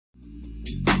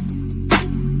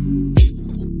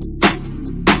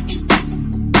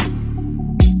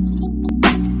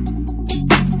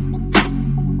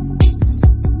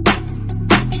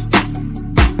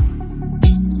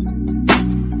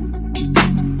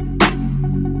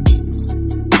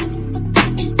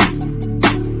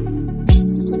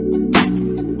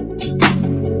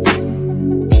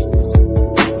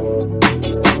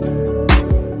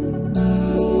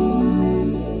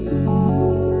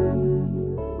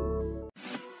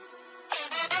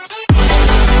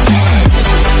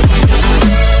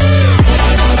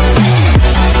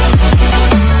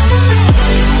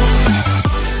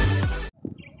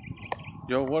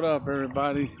What up,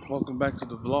 everybody? Welcome back to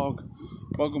the vlog.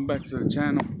 Welcome back to the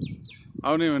channel. I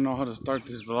don't even know how to start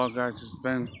this vlog, guys. It's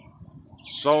been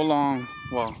so long.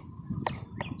 Well,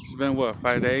 it's been what,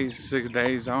 5 days, 6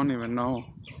 days? I don't even know.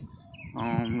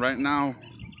 Right now,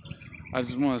 I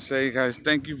just want to say, guys,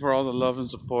 thank you for all the love and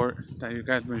support that you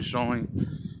guys been showing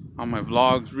on my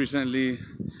vlogs recently,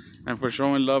 and for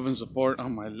showing love and support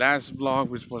on my last vlog,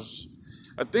 which was,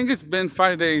 I think it's been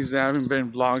 5 days that I haven't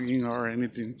been vlogging or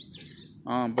anything.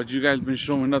 But you guys been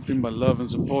showing nothing but love and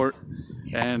support,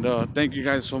 and thank you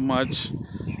guys so much.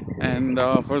 And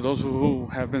for those who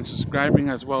have been subscribing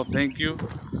as well, thank you.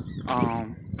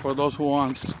 For those who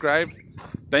unsubscribed,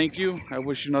 thank you. I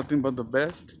wish you nothing but the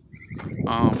best.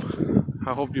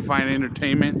 I hope you find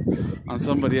entertainment on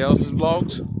somebody else's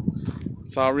vlogs.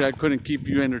 Sorry I couldn't keep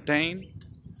you entertained.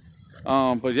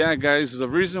 But yeah, guys, the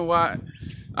reason why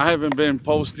I haven't been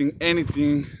posting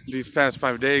anything these past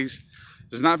 5 days,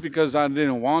 it's not because I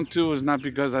didn't want to. It's not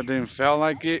because I didn't feel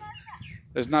like it.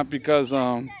 It's not because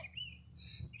I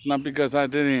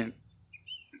didn't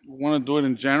want to do it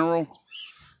in general.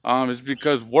 It's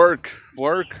because work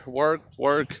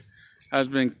has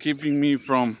been keeping me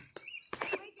from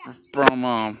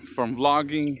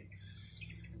vlogging,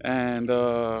 and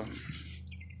I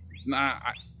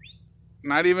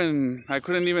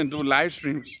couldn't even do live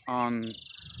streams on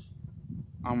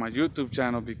my YouTube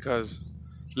channel because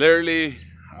literally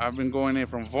I've been going in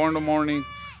from 4 in the morning,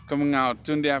 coming out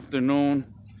 2 in the afternoon.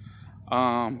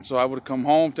 So I would come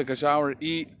home, take a shower,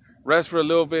 eat, rest for a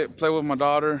little bit, play with my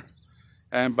daughter,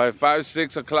 and by 5,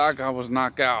 6 o'clock I was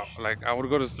knocked out. Like, I would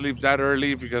go to sleep that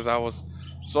early because I was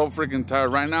so freaking tired.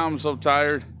 Right now I'm so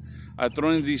tired. I threw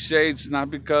in these shades not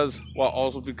because, well,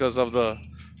 also because of the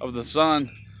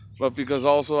sun, but because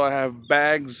also I have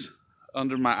bags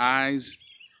under my eyes,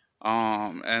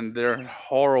 and they're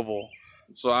horrible.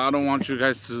 So I don't want you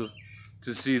guys to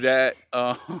see that,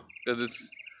 because it's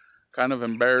kind of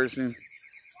embarrassing.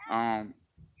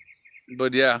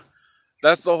 But yeah,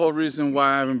 that's the whole reason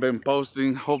why I haven't been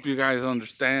posting. Hope you guys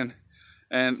understand.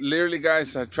 And literally,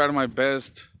 guys, I tried my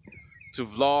best to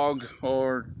vlog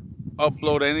or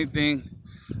upload anything.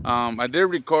 I did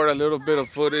record a little bit of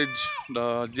footage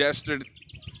yesterday,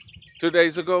 2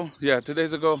 days ago. Yeah, 2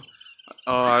 days ago.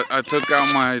 I took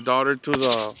out my daughter to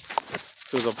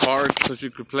the park so she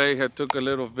could play. I took a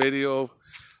little video.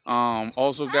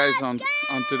 Also, guys, on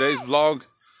today's vlog,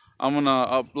 I'm gonna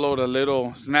upload a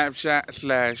little Snapchat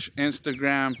 /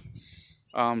 Instagram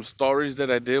stories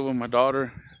that I did with my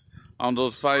daughter on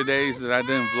those 5 days that I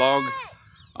didn't vlog.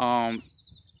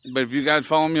 But if you guys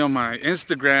follow me on my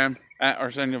Instagram at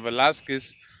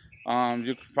VELASQUEZ,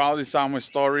 you probably saw my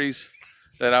stories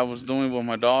that I was doing with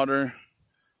my daughter.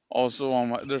 Also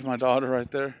there's my daughter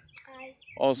right there.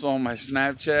 Also on my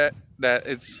Snapchat, that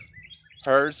it's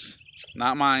hers,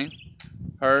 not mine,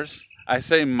 hers. I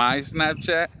say my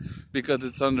Snapchat because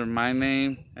it's under my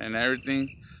name and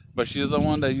everything, but she's the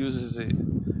one that uses it,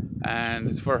 and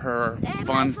it's for her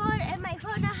fun. My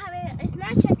phone I have a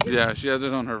Snapchat too. Yeah, she has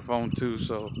it on her phone too.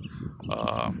 So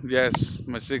yes,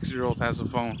 my 6-year-old has a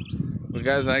phone. But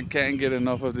guys, I can't get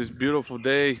enough of this beautiful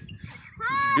day.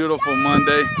 It's beautiful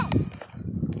Monday.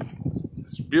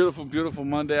 It's beautiful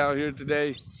Monday out here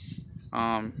today.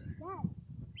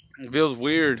 It feels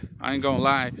weird, I ain't gonna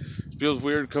lie. It feels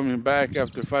weird coming back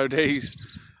after 5 days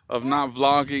of not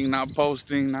vlogging, not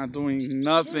posting, not doing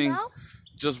nothing.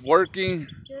 Just working,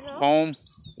 home,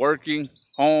 working,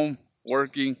 home,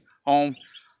 working, home.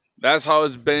 That's how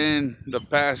it's been the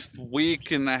past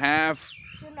week and a half.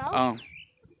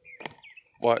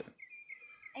 What?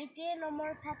 I did no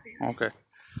more puppy. Okay.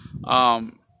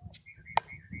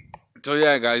 So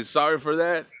yeah, guys, sorry for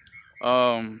that.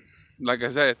 Like I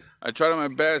said, I tried my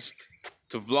best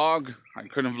to vlog. I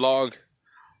couldn't vlog.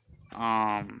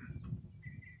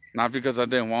 Not because I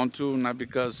didn't want to, not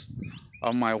because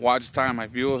of my watch time, my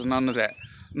views, none of that.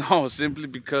 No, simply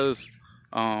because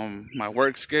my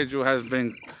work schedule has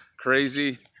been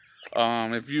crazy.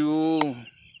 If you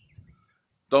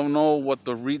don't know what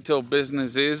the retail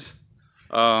business is,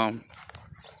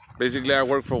 basically I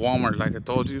work for Walmart, like I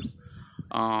told you.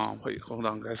 Wait, hold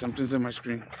on, guys, something's in my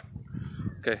screen.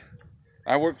 Okay,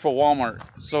 I work for Walmart,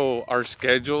 so our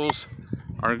schedules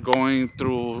are going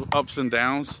through ups and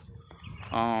downs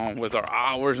with our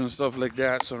hours and stuff like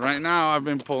that. So right now I've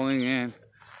been pulling in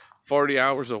 40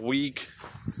 hours a week,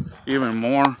 even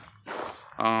more,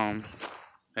 and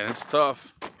it's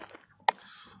tough.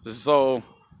 So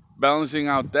balancing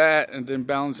out that and then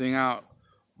balancing out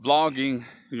vlogging,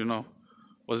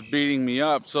 was beating me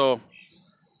up. So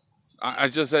I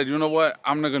just said, you know what,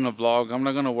 I'm not gonna vlog. I'm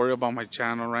not gonna worry about my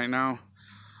channel right now.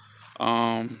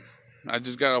 I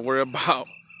just gotta worry about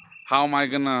how am I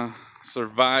gonna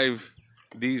survive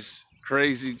these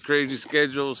crazy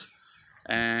schedules?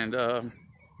 And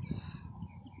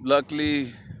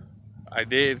luckily I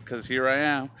did, because here I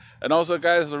am. And also,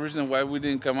 guys, the reason why we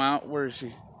didn't come out, where is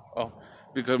she? Oh,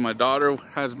 because my daughter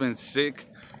has been sick.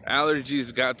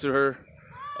 Allergies got to her.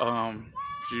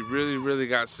 She really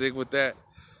got sick with that.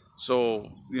 So,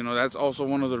 that's also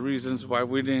one of the reasons why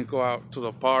we didn't go out to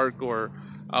the park or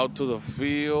out to the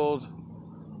field,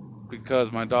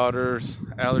 because my daughter's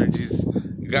allergies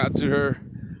got to her.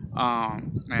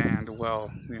 And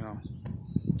well,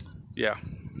 yeah.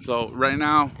 So right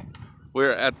now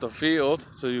we're at the field,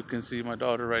 so you can see my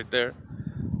daughter right there.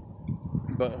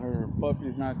 But her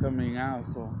puppy's not coming out,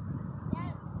 so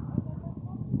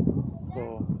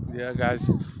yeah, guys.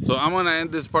 So I'm gonna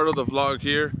end this part of the vlog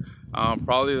here.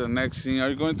 Probably the next scene. Are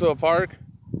you going to a park?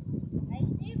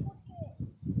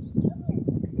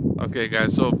 Okay,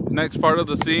 guys. So next part of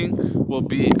the scene will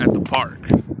be at the park.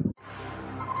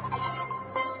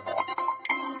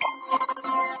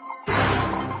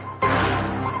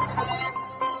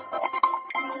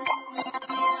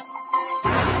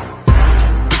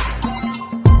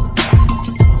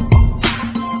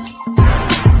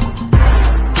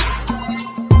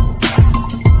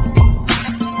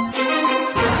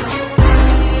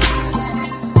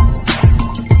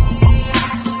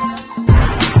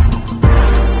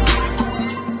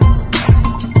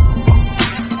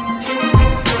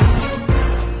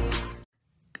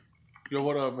 Yo,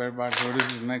 what up, everybody? So this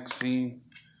is the next scene.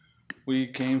 We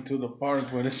came to the park,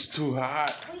 but it's too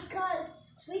hot. Because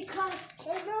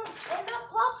there's no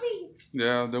puppies.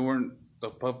 Yeah, the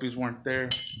puppies weren't there.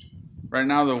 Right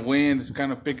now the wind is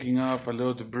kind of picking up a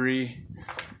little debris,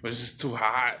 but it's just too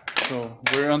hot. So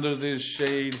we're under this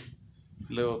shade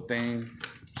little thing.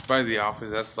 It's by the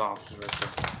office. That's the office right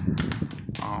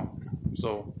there.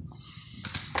 So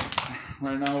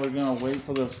right now we're gonna wait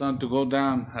for the sun to go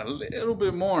down a little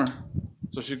bit more,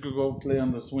 so she could go play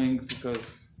on the swings, because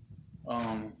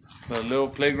the little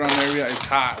playground area is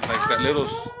hot. Like that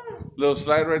little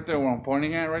slide right there where I'm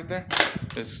pointing at right there,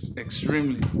 it's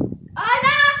extremely.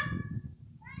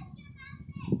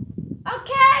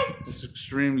 Okay. It's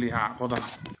extremely hot. Hold on.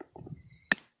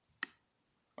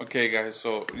 Okay, guys.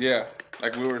 So yeah,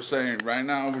 like we were saying, right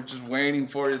now we're just waiting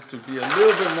for it to be a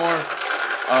little bit more.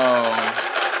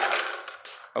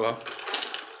 Hello.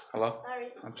 Sorry.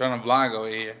 I'm trying to vlog over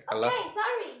here. Hello. Okay,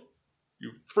 sorry.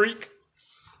 You freak.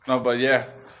 No, but yeah.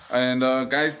 And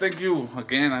guys, thank you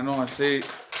again. I know I say it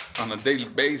on a daily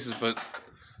basis, but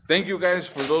thank you guys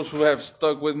for those who have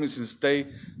stuck with me since day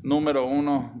numero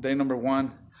uno, day number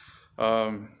 1.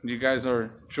 You guys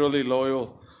are truly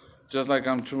loyal, just like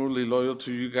I'm truly loyal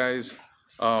to you guys.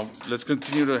 Let's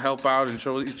continue to help out and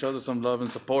show each other some love and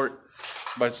support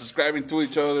by subscribing to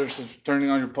each other, turning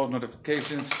on your post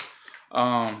notifications,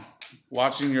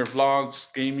 watching your vlogs,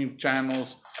 gaming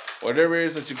channels, whatever it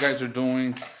is that you guys are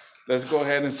doing. Let's go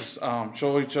ahead and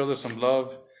show each other some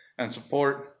love and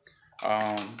support.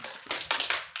 I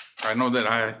know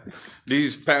that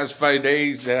these past 5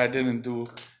 days that I didn't do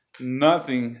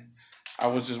nothing. I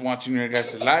was just watching your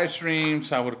guys' live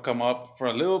streams. I would come up for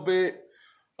a little bit,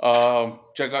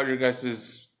 check out your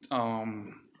guys'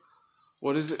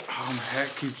 what is it? Oh, my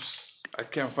head I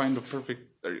can't find the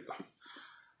perfect. There you go.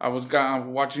 I was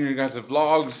watching your guys'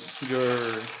 vlogs,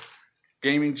 your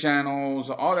gaming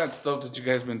channels, all that stuff that you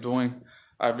guys been doing.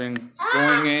 I've been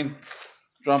going in,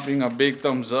 dropping a big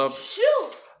thumbs up.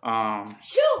 Now,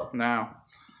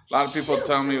 a lot of people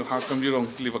tell me, how come you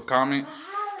don't leave a comment?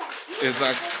 Is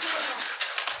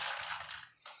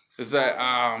that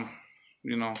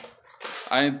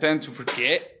I intend to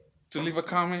forget to leave a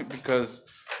comment, because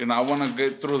I want to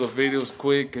get through the videos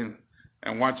quick and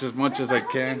watch as much as I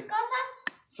can,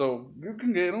 so you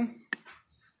can get them.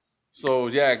 So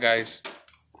yeah, guys,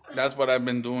 that's what I've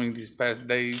been doing these past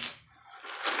days,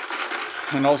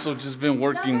 and also just been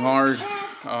working hard.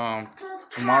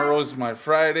 Tomorrow is my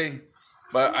Friday,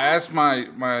 but I asked my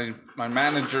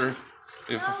manager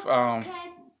if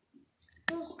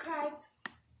subscribe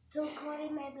to Cody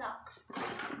My Vlogs.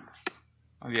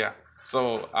 Yeah,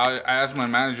 so I asked my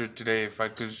manager today if I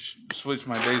could switch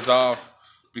my days off,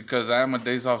 because I have my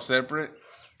days off separate.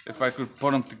 If I could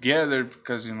put them together,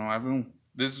 because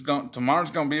tomorrow's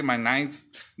gonna be my 9th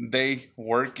day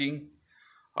working.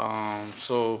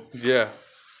 So yeah,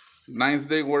 9th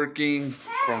day working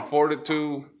from 4 to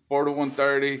 2, 4 to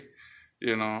 1:30.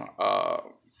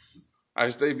 I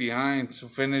stay behind to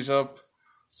finish up,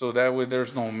 so that way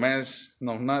there's no mess,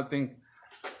 no nothing.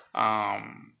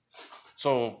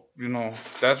 So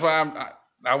that's why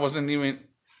I wasn't even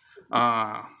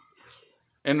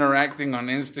interacting on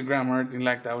Instagram or anything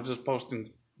like that. I was just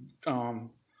posting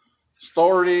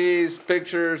stories,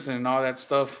 pictures, and all that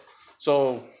stuff.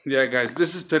 So yeah, guys,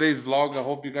 this is today's vlog. I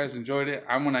hope you guys enjoyed it.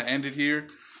 I'm gonna end it here,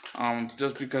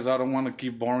 just because I don't want to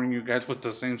keep boring you guys with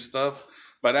the same stuff.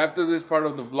 But after this part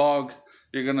of the vlog,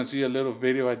 you're gonna see a little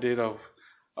video I did of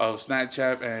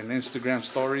Snapchat and Instagram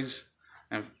stories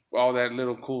and all that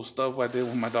little cool stuff I did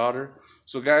with my daughter.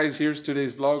 So guys, here's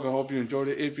today's vlog. I hope you enjoyed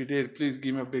it. If you did, please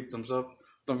give me a big thumbs up.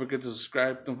 Don't forget to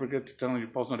subscribe. Don't forget to turn on your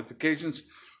post notifications.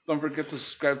 Don't forget to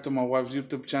subscribe to my wife's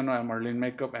YouTube channel at Marlene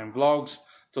Makeup and Vlogs.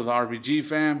 To the RBG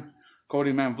fam,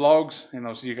 Cody Man Vlogs, and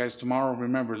I'll see you guys tomorrow.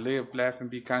 Remember, live, laugh, and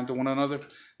be kind to one another.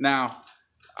 Now,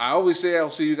 I always say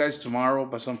I'll see you guys tomorrow,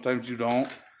 but sometimes you don't.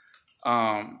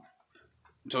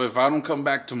 So if I don't come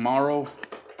back tomorrow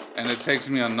and it takes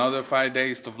me another 5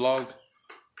 days to vlog,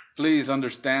 please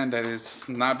understand that it's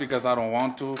not because I don't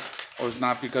want to, or it's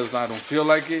not because I don't feel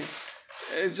like it.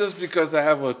 It's just because I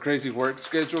have a crazy work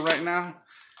schedule right now,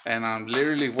 and I'm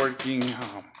literally working.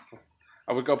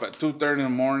 I wake up at 2:30 in the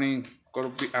morning.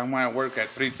 I'm at work at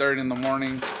 3:30 in the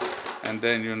morning, and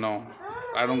then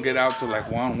I don't get out till like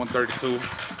 1:32.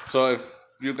 So if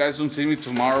you guys don't see me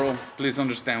tomorrow, please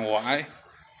understand why.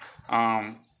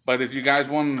 But if you guys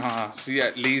want to see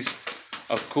at least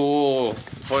a cool,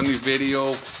 funny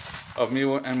video of me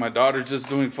and my daughter just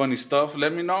doing funny stuff,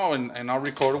 let me know, and I'll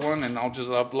record one and I'll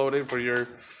just upload it for your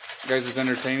guys'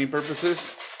 entertaining purposes.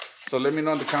 So let me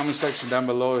know in the comment section down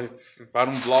below if I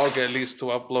don't vlog, at least to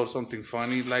upload something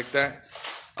funny like that.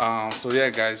 So yeah,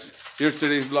 guys, here's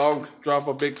today's vlog. Drop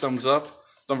a big thumbs up.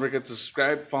 Don't forget to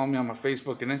subscribe. Follow me on my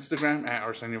Facebook and Instagram at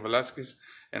Arsenio Velasquez.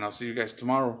 And I'll see you guys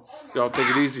tomorrow. Y'all take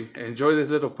it easy. Enjoy this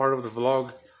little part of the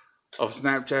vlog of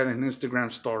Snapchat and Instagram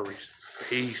stories.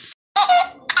 Peace.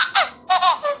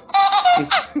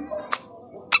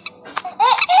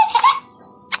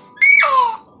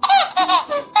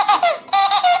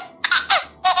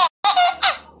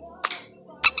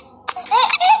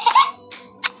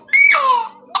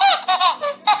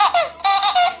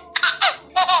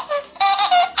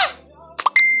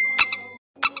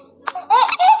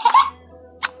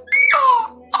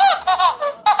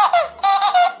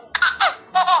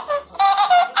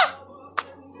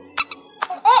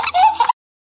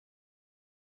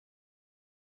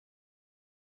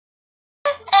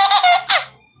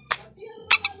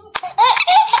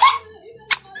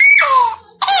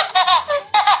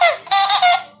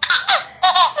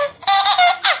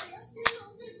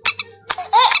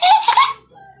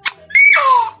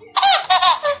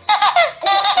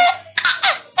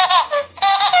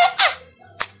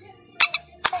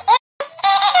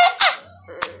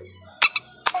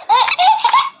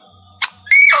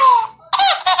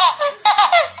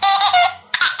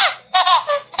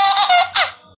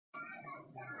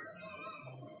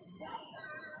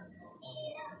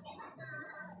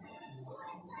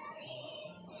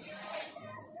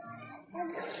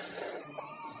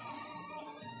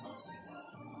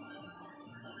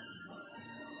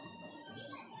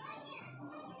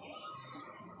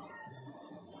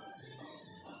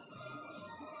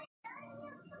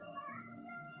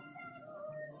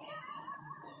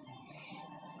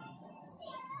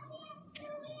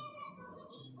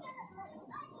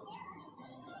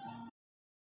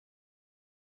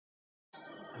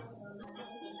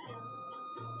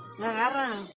 Me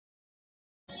agarran.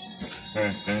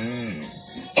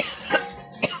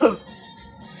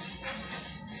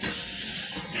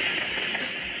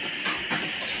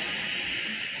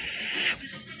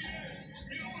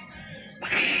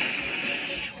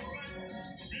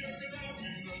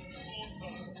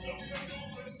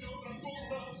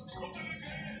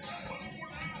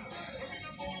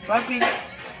 Papi.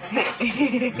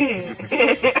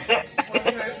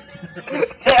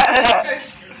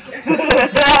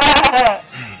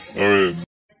 A ver.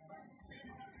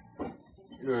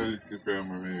 Ay, qué feo,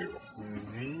 mi amigo.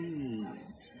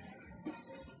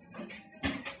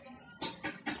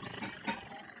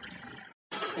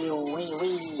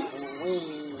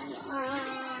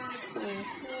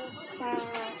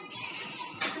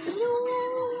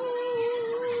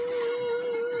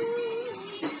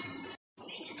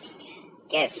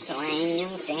 Qué sueño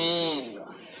tengo.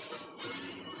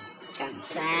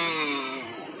 Cansado.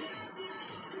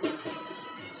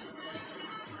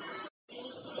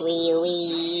 Wee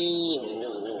wee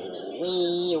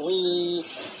wee wee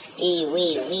wee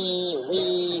wee wee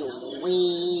wee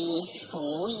wee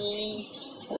wee.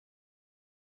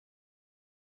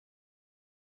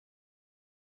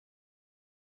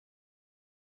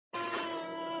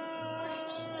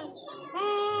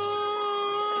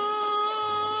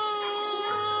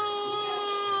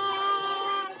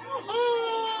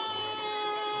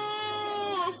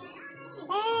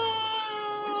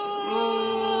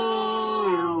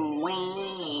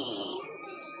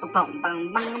 bum,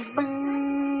 bum, bum, bum.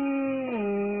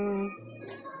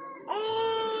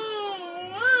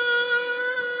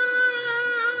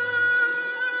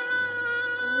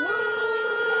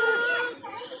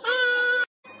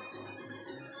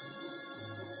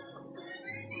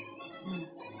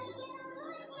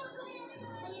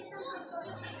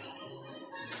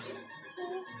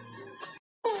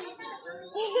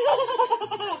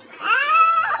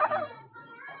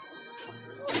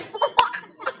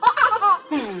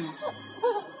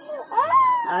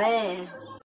 A ver.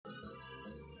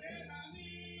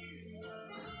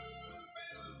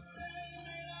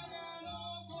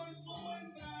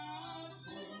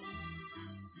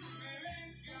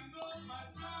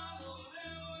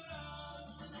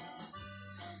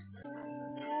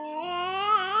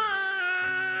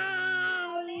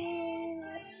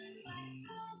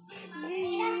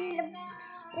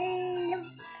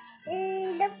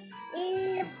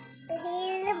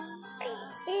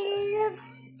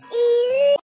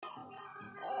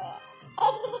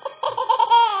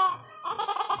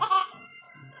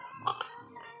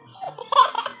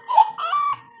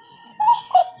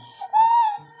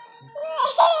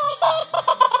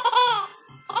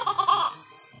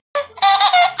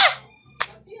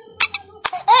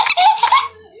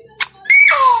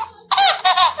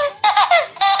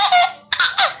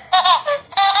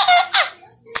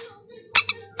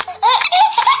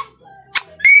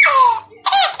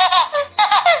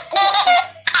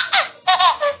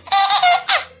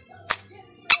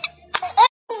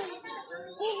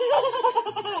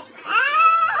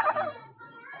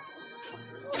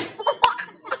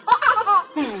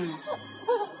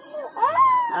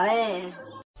 A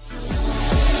ver.